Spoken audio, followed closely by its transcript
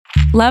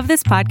Love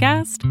this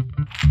podcast?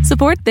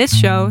 Support this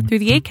show through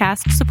the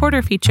Acast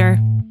supporter feature.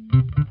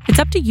 It's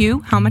up to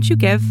you how much you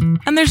give,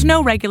 and there's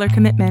no regular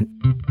commitment.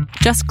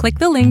 Just click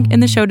the link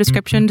in the show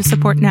description to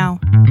support now.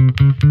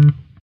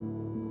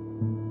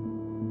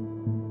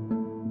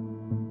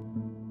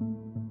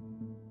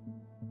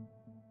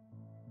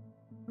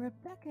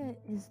 Rebecca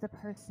is the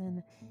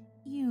person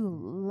you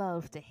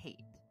love to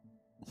hate,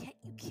 yet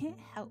you can't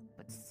help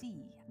but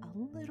see a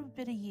little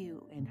bit of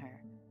you in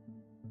her.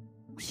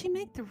 Will she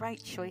make the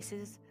right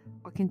choices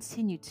or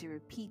continue to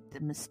repeat the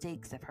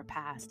mistakes of her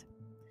past?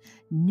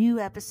 New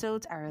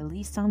episodes are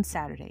released on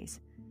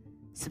Saturdays.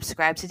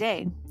 Subscribe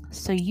today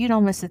so you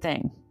don't miss a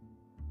thing.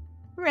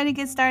 Ready to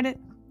get started?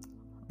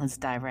 Let's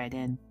dive right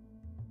in.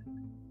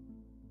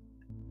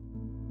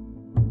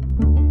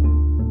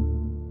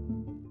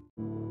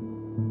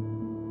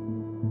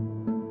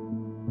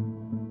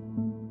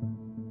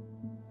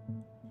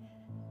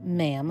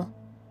 Ma'am,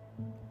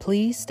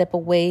 please step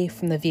away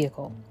from the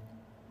vehicle.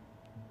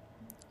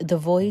 The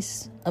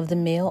voice of the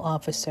male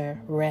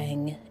officer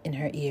rang in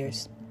her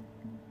ears.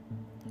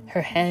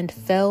 Her hand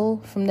fell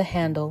from the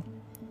handle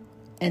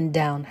and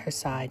down her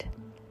side.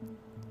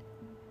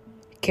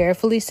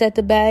 Carefully set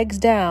the bags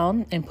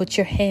down and put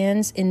your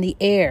hands in the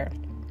air,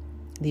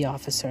 the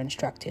officer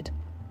instructed.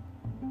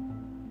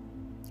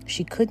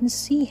 She couldn't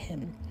see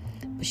him,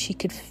 but she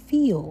could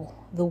feel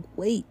the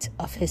weight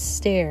of his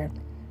stare,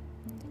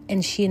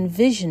 and she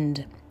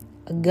envisioned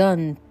a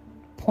gun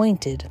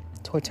pointed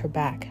towards her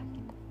back.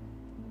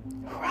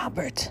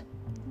 Robert,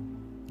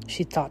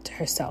 she thought to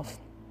herself.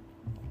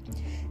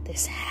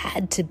 This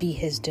had to be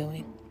his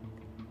doing.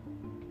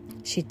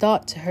 She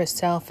thought to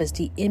herself as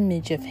the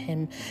image of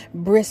him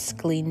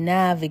briskly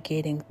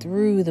navigating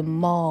through the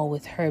mall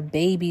with her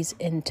babies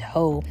in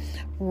tow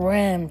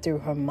ran through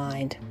her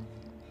mind.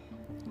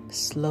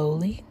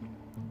 Slowly,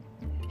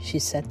 she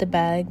set the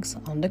bags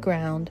on the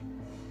ground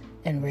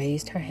and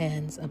raised her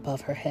hands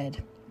above her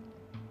head.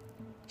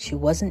 She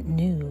wasn't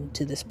new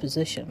to this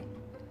position.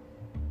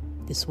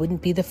 This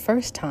wouldn't be the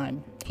first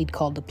time he'd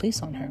called the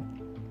police on her.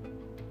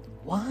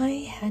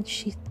 Why had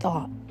she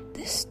thought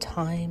this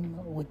time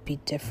would be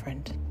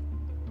different?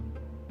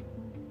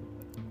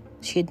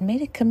 She had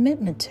made a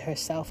commitment to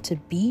herself to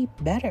be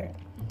better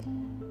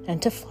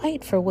and to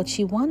fight for what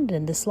she wanted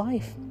in this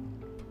life.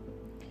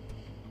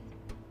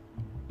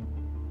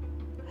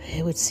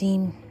 It would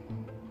seem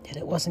that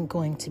it wasn't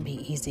going to be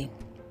easy.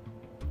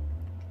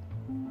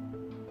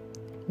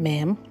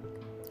 Ma'am,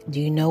 do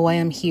you know why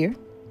I'm here?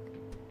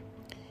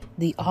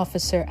 The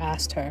officer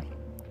asked her.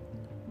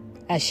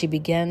 As she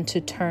began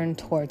to turn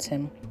towards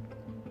him,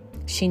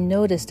 she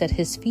noticed that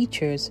his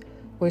features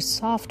were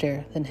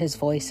softer than his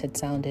voice had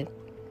sounded.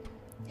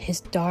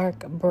 His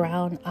dark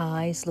brown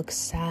eyes looked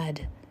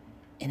sad,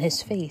 and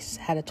his face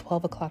had a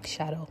 12 o'clock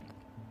shadow.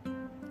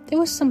 There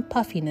was some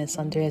puffiness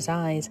under his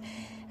eyes,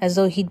 as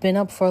though he'd been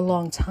up for a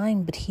long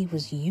time, but he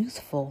was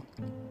youthful,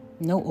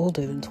 no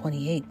older than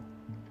 28.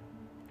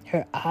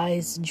 Her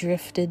eyes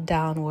drifted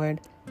downward,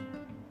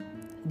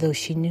 though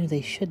she knew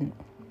they shouldn't.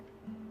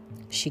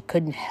 She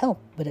couldn't help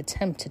but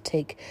attempt to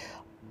take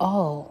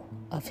all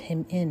of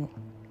him in.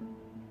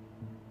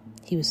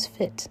 He was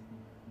fit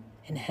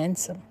and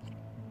handsome.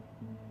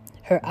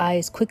 Her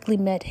eyes quickly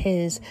met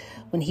his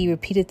when he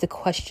repeated the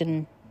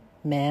question,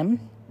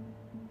 "Ma'am,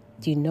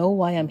 do you know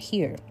why I'm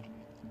here?"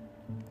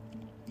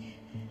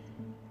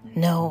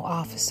 "No,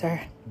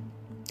 officer.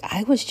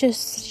 I was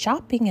just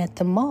shopping at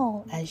the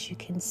mall, as you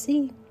can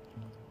see,"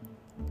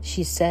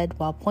 she said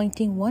while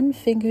pointing one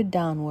finger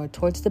downward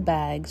towards the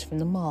bags from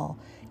the mall,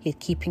 yet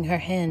keeping her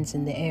hands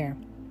in the air.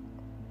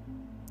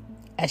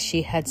 As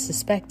she had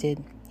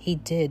suspected, he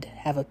did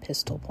have a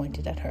pistol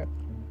pointed at her.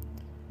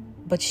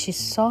 But she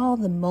saw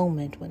the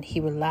moment when he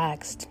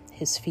relaxed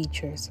his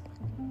features.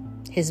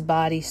 His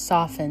body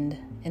softened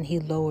and he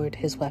lowered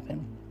his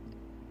weapon.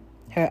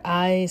 Her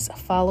eyes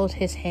followed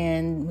his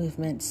hand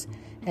movements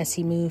as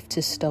he moved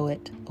to stow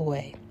it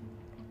away.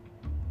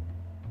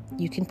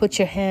 "You can put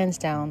your hands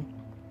down.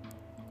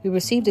 We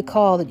received a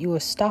call that you were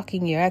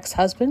stalking your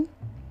ex-husband."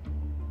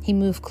 He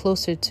moved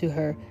closer to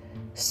her,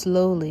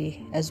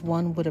 slowly as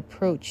one would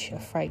approach a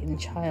frightened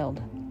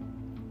child.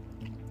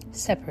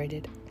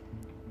 "Separated.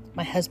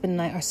 My husband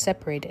and I are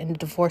separated, and the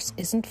divorce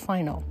isn't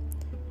final."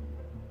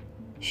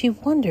 She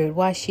wondered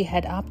why she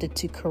had opted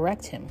to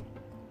correct him.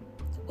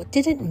 What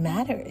did it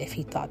matter if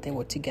he thought they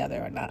were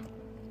together or not?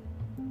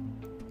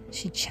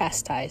 She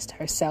chastised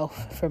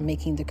herself for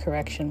making the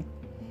correction.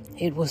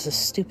 It was a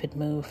stupid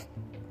move.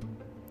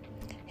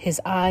 His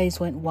eyes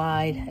went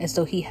wide as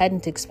though he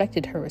hadn't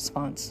expected her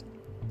response.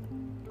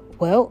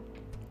 "Well,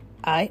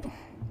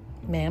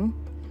 ma'am,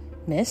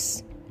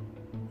 miss,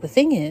 the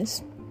thing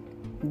is,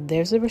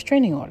 there's a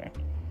restraining order.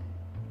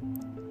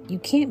 You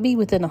can't be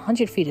within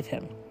 100 feet of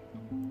him.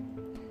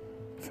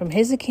 From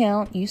his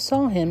account, you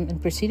saw him and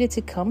proceeded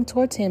to come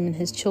towards him and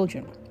his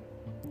children."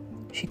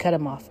 She cut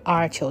him off.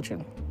 "Our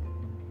children."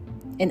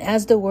 And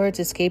as the words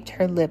escaped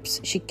her lips,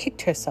 she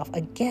kicked herself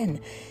again.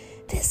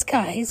 This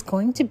guy is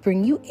going to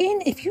bring you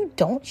in if you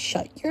don't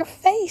shut your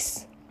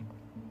face.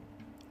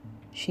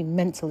 She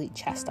mentally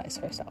chastised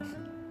herself.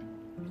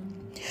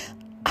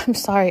 "I'm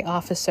sorry,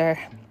 officer."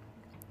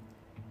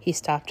 He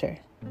stopped her.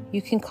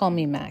 "You can call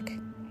me Mac."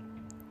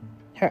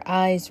 Her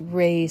eyes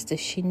raised as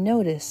she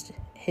noticed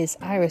his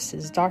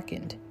irises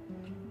darkened.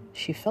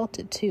 She felt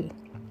it too.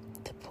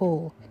 The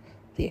pull,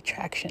 the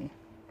attraction.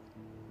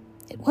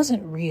 It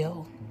wasn't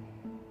real.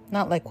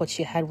 Not like what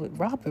she had with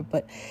Robert,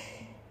 but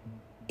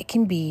it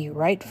can be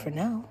right for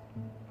now.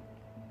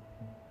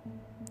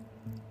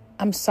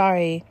 "I'm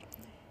sorry.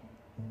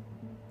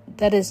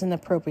 That isn't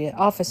appropriate.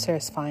 Officer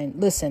is fine.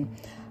 Listen,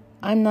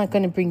 I'm not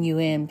going to bring you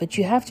in, but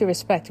you have to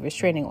respect the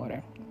restraining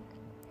order."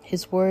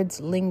 His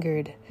words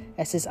lingered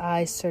as his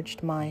eyes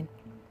searched mine.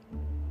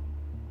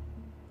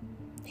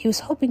 He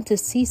was hoping to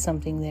see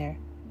something there.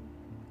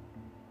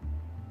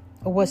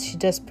 Or was she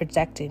just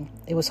projecting?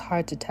 It was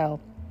hard to tell.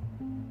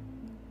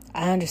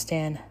 "I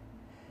understand.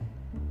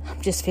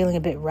 I'm just feeling a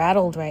bit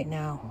rattled right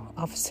now,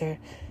 Officer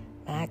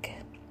Mac."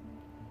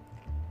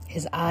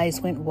 His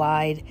eyes went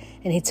wide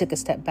and he took a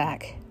step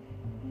back.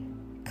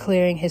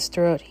 Clearing his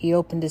throat, he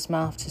opened his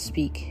mouth to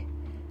speak.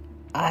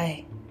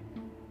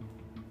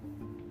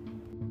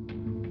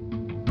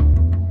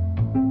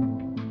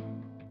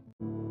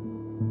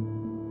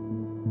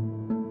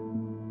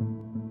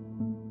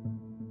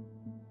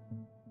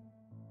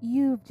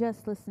 You've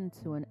just listened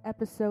to an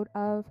episode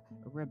of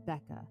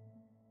Rebecca.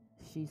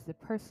 She's the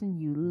person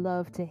you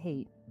love to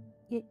hate,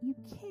 yet you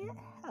can't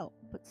help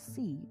but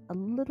see a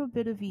little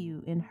bit of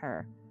you in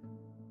her.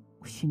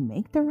 Will she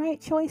make the right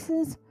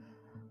choices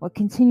or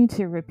continue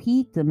to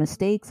repeat the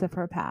mistakes of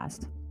her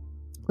past?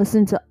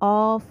 Listen to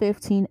all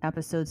 15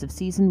 episodes of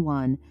Season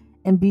 1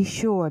 and be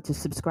sure to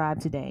subscribe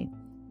today.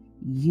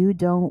 You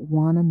don't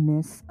want to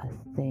miss a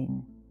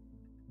thing.